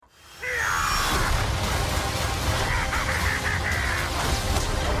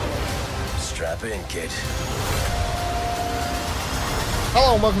Strap in, kid.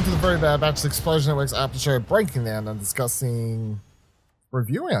 Hello and welcome to the Very Bad Batch Explosion Network's after show, breaking down and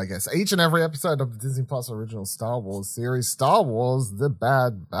reviewing, I guess, each and every episode of the Disney Plus original Star Wars series, Star Wars: The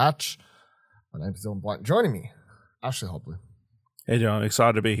Bad Batch. My name is Dylan Blight. Joining me, Ashley Hobley. Hey, Dylan, I'm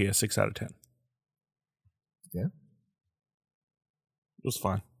excited to be here. 6 out of 10. Yeah? It was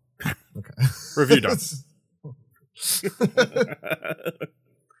fine. Okay. Review done.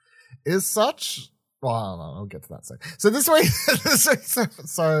 Is such... Well, I don't know. I'll get to that second. So this week's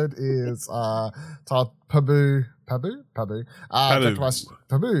episode is titled Pabu. Directed by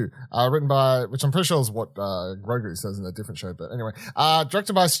Pabu. Written by, which I'm pretty sure is what Grogu says in a different show, but anyway.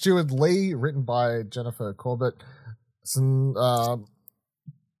 Directed by Stuart Lee, written by Jennifer Corbett.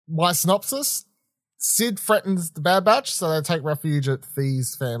 My synopsis: Sid threatens the Bad Batch, so they take refuge at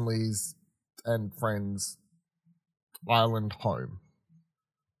Thee's family's and friends' island home.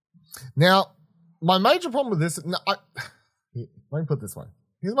 Now, my major problem with this... let me put it this way.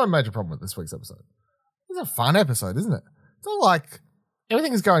 Here's my major problem with this week's episode. It's a fun episode, isn't it? It's not like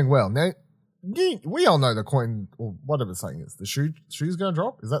everything is going well. Now, we all know the coin, or whatever the saying is. The shoe's going to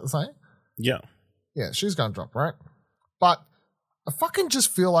drop? Is that the saying? Yeah. Yeah, shoe's going to drop, right? But I fucking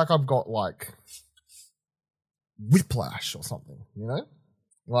just feel like I've got, like, whiplash or something, you know?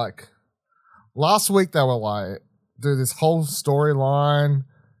 Like, last week they were like, do this whole storyline,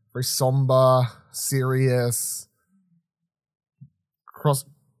 very somber, serious.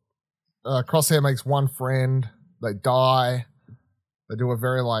 Crosshair makes one friend. They die. They do a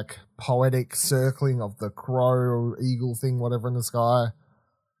very like poetic circling of the crow or eagle thing, whatever in the sky.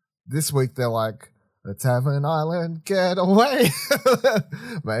 This week they're like, let's have an island getaway.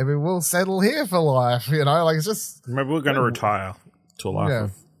 Maybe we'll settle here for life. You know, like it's just. Maybe we're going to retire to a life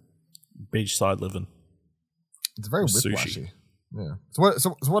of beachside living. It's very whiplashy. Yeah.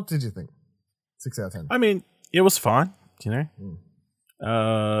 So what did you think? 6 out of 10. I mean, it was fine, you know.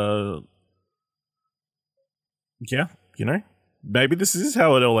 Yeah, you know. Maybe this is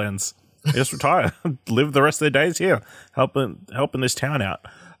how it all ends. Just retire, live the rest of their days here, helping this town out.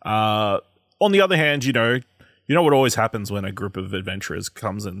 On the other hand, you know what always happens when a group of adventurers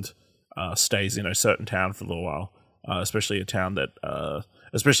comes and stays in a certain town for a little while, especially a town that,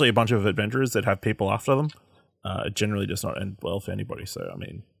 especially a bunch of adventurers that have people after them. It generally does not end well for anybody. So, I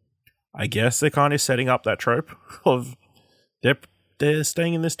mean, I guess they're kind of setting up that trope of they're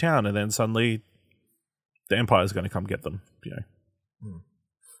staying in this town and then suddenly the Empire's going to come get them, you know.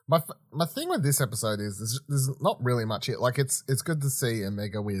 My thing with this episode is there's not really much here. Like, it's good to see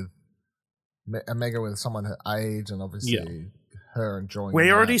Omega with someone her age and obviously her enjoying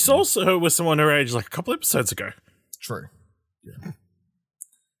We already saw her with someone her age like a couple episodes ago. True. Yeah.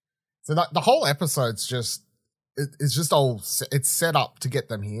 So the whole episode's just... It's just it's set up to get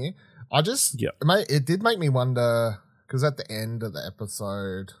them here. It did make me wonder, because at the end of the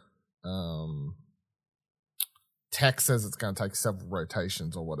episode, Tech says it's going to take several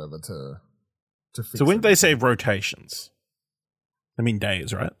rotations or whatever to fix. So when they say rotations, I mean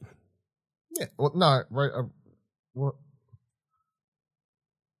days, right? Yeah. Well, no. What?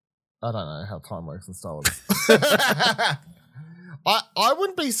 I don't know how time works in Star Wars. I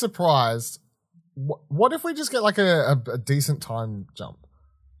wouldn't be surprised. What if we just get like a decent time jump?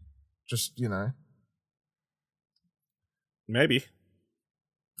 Just, you know. Maybe.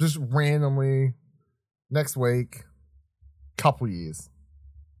 Just randomly next week, couple years.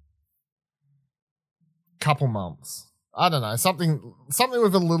 Couple months. I don't know. Something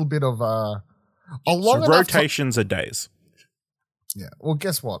with a little bit of a long so rotations are days. Yeah. Well,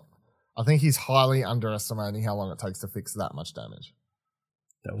 guess what? I think he's highly underestimating how long it takes to fix that much damage.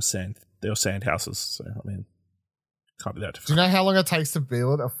 They were sand houses, so I mean, can't be that difficult. Do you know how long it takes to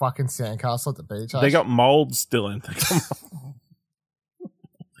build a fucking sandcastle at the beach? They got molds still in.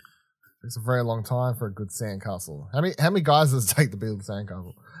 It's a very long time for a good sandcastle. How many guys does it take to build a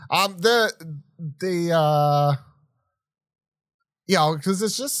sandcastle? Because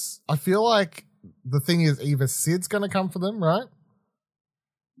it's just, I feel like the thing is either Sid's going to come for them, right?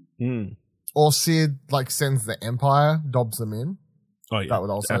 Or Sid like sends the Empire, dobs them in. Oh, yeah. That would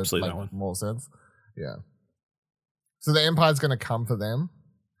also make more sense. Yeah. So the Empire's going to come for them.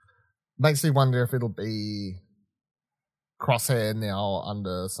 Makes me wonder if it'll be Crosshair now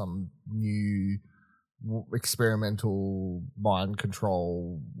under some new experimental mind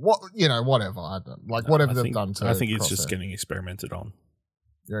control. Whatever. I don't whatever they've done to. I think it's Crosshair. just getting experimented on.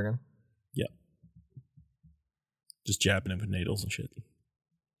 You reckon? Yeah. Just jabbing him with needles and shit.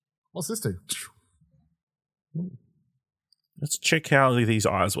 What's this do? Let's check how these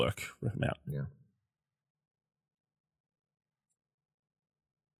eyes work. Rip them out. Yeah.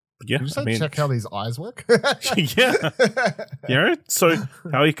 Yeah, Did you say I mean, check how these eyes work? yeah, so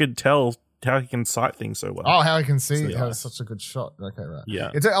how he could tell how he can sight things so well. Oh, how he can see the how eyes. it's such a good shot. Okay, right.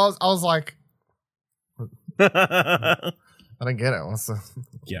 Yeah. I was like, I don't get it.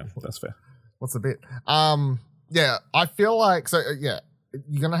 Yeah, that's fair. What's the bit? Yeah, I feel like yeah,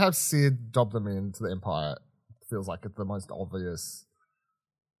 you're gonna have Sid dob them into the Empire. Feels like it's the most obvious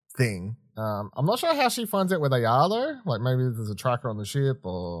thing. I'm not sure how she finds out where they are though. Like maybe there's a tracker on the ship,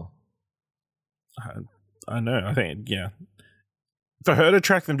 or I know. I think for her to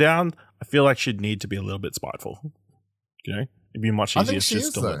track them down, I feel like she'd need to be a little bit spiteful. You know, it'd be much easier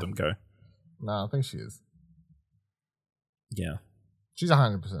just to let them go. No, I think she is. Yeah, she's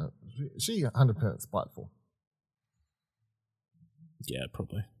 100%. She 100% spiteful. Yeah,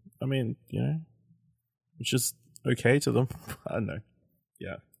 probably. I mean, which is okay to them. I don't know.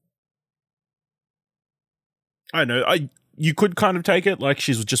 Yeah. I know. You could kind of take it like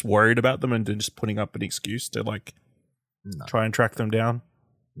she's just worried about them and then just putting up an excuse to try and track them down.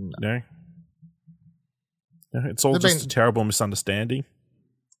 No. It's all just a terrible misunderstanding.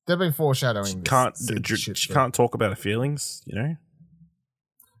 They've been foreshadowing. She can't talk about her feelings. You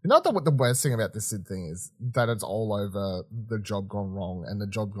know what the worst thing about this Sid thing is? That it's all over the job gone wrong, and the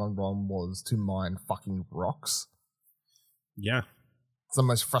job gone wrong was to mine fucking rocks. Yeah. It's the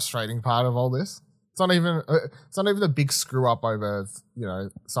most frustrating part of all this. It's not even a big screw up over,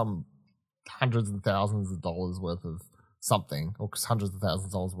 some hundreds of thousands of dollars worth of something, or hundreds of thousands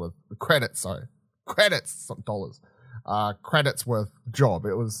of dollars worth of credits, not dollars. Credits worth job.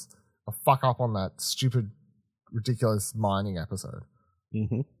 It was a fuck up on that stupid, ridiculous mining episode.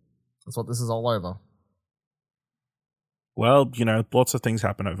 Mm-hmm. That's what this is all over. Well, lots of things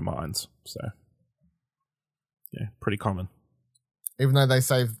happen over mines, so yeah, pretty common. Even though they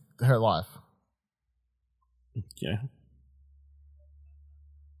saved her life. Yeah.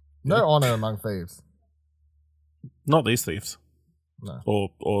 No honor among thieves. Not these thieves. No.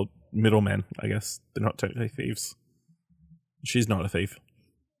 Or middlemen, I guess. They're not technically thieves. She's not a thief.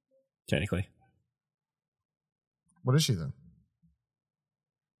 Technically. What is she then?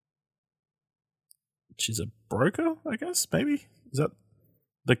 She's a broker, I guess, maybe? Is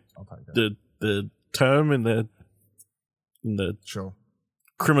that the term in the sure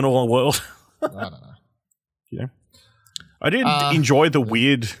criminal world? I don't know. Yeah. I did enjoy the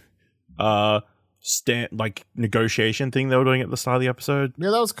weird negotiation thing they were doing at the start of the episode.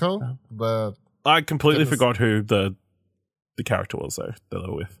 Yeah, that was cool. I completely forgot who the character was though that they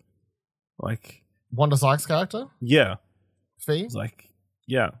were with. Like Wanda Sykes' character? Yeah. Fee? It's like,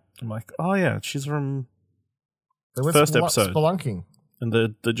 yeah. I'm like, oh yeah, she's from the first episode. Spelunking. And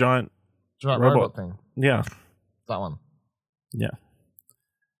the giant robot thing. Yeah. That one. Yeah.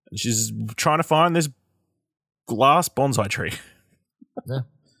 And she's trying to find this glass bonsai tree. Yeah.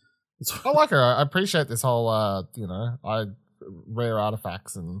 I like her. I appreciate this whole, rare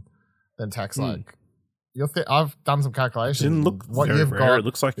artifacts, and then Tack's like, I've done some calculations. It didn't look what very you've rare. got It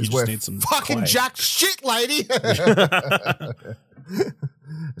looks like you just need some fucking clay. jack shit, lady. And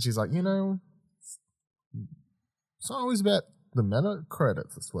she's like, it's not always about the amount of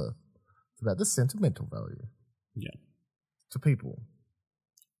credits it's worth. It's about the sentimental value. Yeah. To people.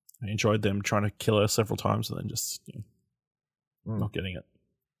 I enjoyed them trying to kill her several times and then just not getting it.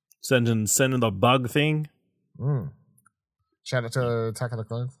 Sending the bug thing. Shout out to Attack of the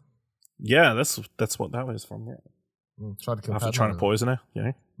Clones. Yeah, that's what that was from. Yeah. Tried to kill After Padme. trying to poison her,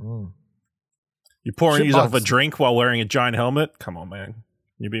 You're pouring yourself a drink while wearing a giant helmet? Come on, man.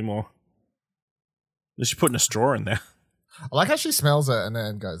 You be more. She's putting a straw in there. I like how she smells it and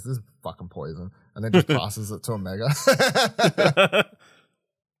then goes, this is fucking poison. And then just passes it to Omega.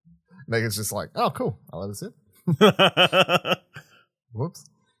 Mega's just like, oh, cool. I'll let it sit. Whoops.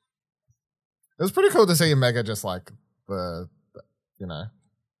 It was pretty cool to see Omega just like the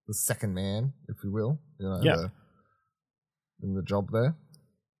second man, if you will. In the job there.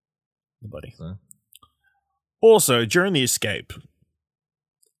 Buddy. So. Also, during the escape,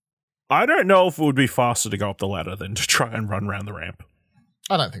 I don't know if it would be faster to go up the ladder than to try and run around the ramp.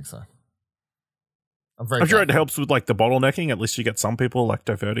 I don't think so. I'm sure it helps with like the bottlenecking. At least you get some people like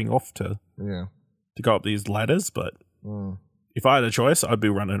diverting off to go up these ladders. But if I had a choice, I'd be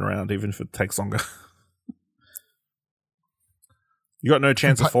running around even if it takes longer. You got no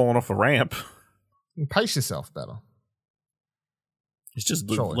chance of falling off a ramp. You can pace yourself better. It's just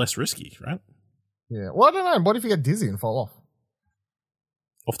less risky, right? Yeah. Well, I don't know. What if you get dizzy and fall off?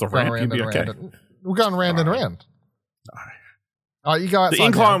 Off the ramp, you'd be okay. We're going round and around. Oh, you go outside. The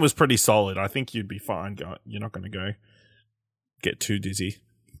incline was pretty solid. I think you'd be fine. You're not going to get too dizzy.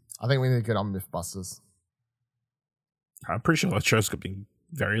 I think we need to get on Mythbusters. I'm pretty sure that show's been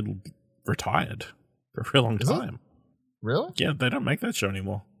very retired for a real long time. Really? Yeah, they don't make that show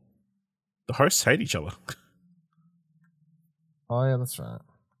anymore. The hosts hate each other. Oh, yeah, that's right.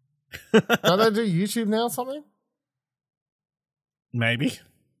 Don't they do YouTube now or something? Maybe.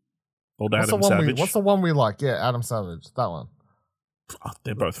 Old Adam Savage. What's the one we like? Yeah, Adam Savage. That one. Oh,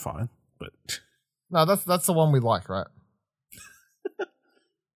 they're both fine, but no, that's the one we like, right?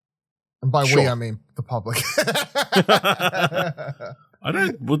 And by sure. we, I mean the public. I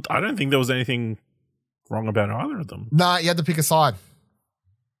don't think there was anything wrong about either of them. Nah, you had to pick a side. It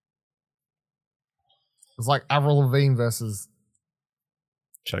was like Avril Lavigne versus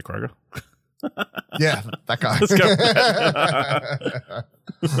Chad Kroger. Yeah, that guy. Let's go.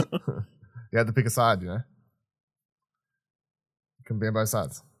 You had to pick a side, you know? Can be on both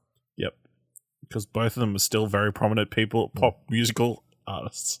sides. Yep. Because both of them are still very prominent people, pop musical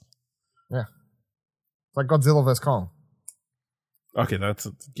artists. Yeah. It's like Godzilla vs. Kong. Okay,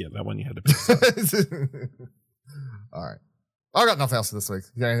 that one you had to pick. All right. I got nothing else for this week.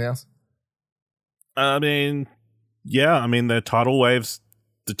 You got anything else? I mean, yeah, the tidal waves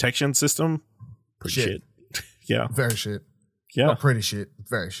detection system, pretty shit. Yeah. Very shit. Yeah. Not pretty shit.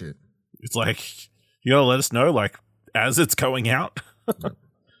 Very shit. It's like, you gotta let us know, like, as it's going out.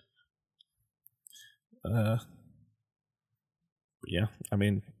 Yeah,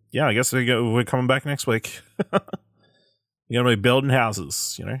 I guess we're coming back next week. You're gonna be building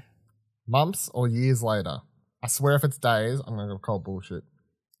houses, you know? Months or years later. I swear if it's days, I'm gonna go cold bullshit.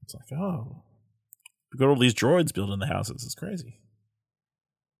 It's like, oh, we've got all these droids building the houses. It's crazy.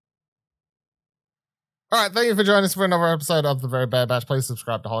 All right, thank you for joining us for another episode of The Very Bad Batch. Please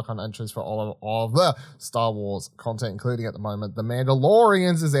subscribe to Holocron Entries for all of the Star Wars content, including at the moment The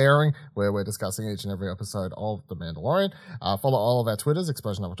Mandalorians is airing, where we're discussing each and every episode of The Mandalorian. Follow all of our Twitters,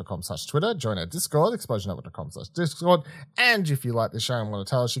 ExplosionNetwork.com/Twitter. Join our Discord, ExplosionNetwork.com/Discord. And if you like this show and want to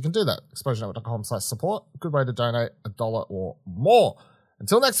tell us, you can do that. ExplosionNetwork.com/support. Good way to donate $1 or more.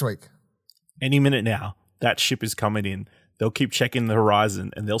 Until next week. Any minute now, that ship is coming in. They'll keep checking the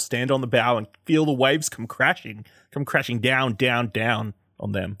horizon, and they'll stand on the bow and feel the waves come crashing down, down, down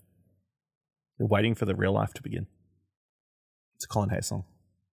on them. They're waiting for the real life to begin. It's a Colin Hay song.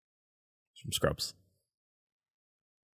 It's from Scrubs.